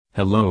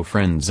Hello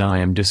friends, I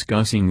am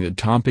discussing the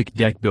topic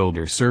deck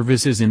builder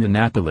services in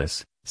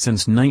Annapolis.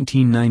 Since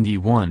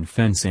 1991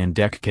 Fence and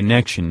Deck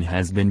Connection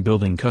has been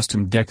building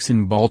custom decks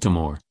in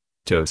Baltimore,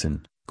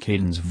 Towson,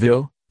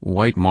 Catonsville,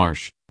 White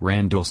Marsh,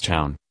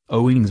 Randallstown,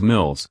 Owings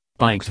Mills,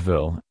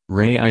 Pikesville,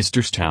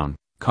 Reisterstown,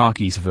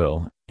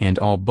 Cockeysville, and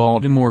all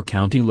Baltimore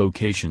County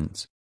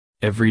locations.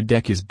 Every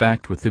deck is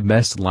backed with the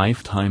best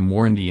lifetime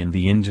warranty in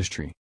the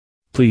industry.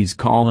 Please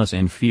call us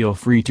and feel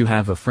free to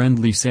have a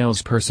friendly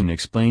salesperson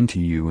explain to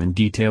you in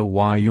detail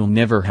why you'll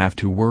never have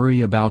to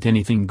worry about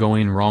anything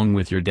going wrong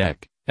with your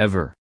deck,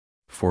 ever.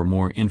 For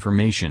more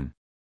information,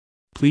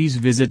 please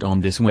visit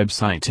on this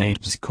website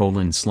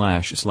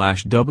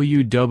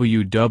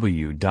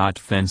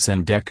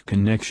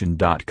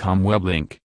apes://www.fenceanddeckconnection.com web link.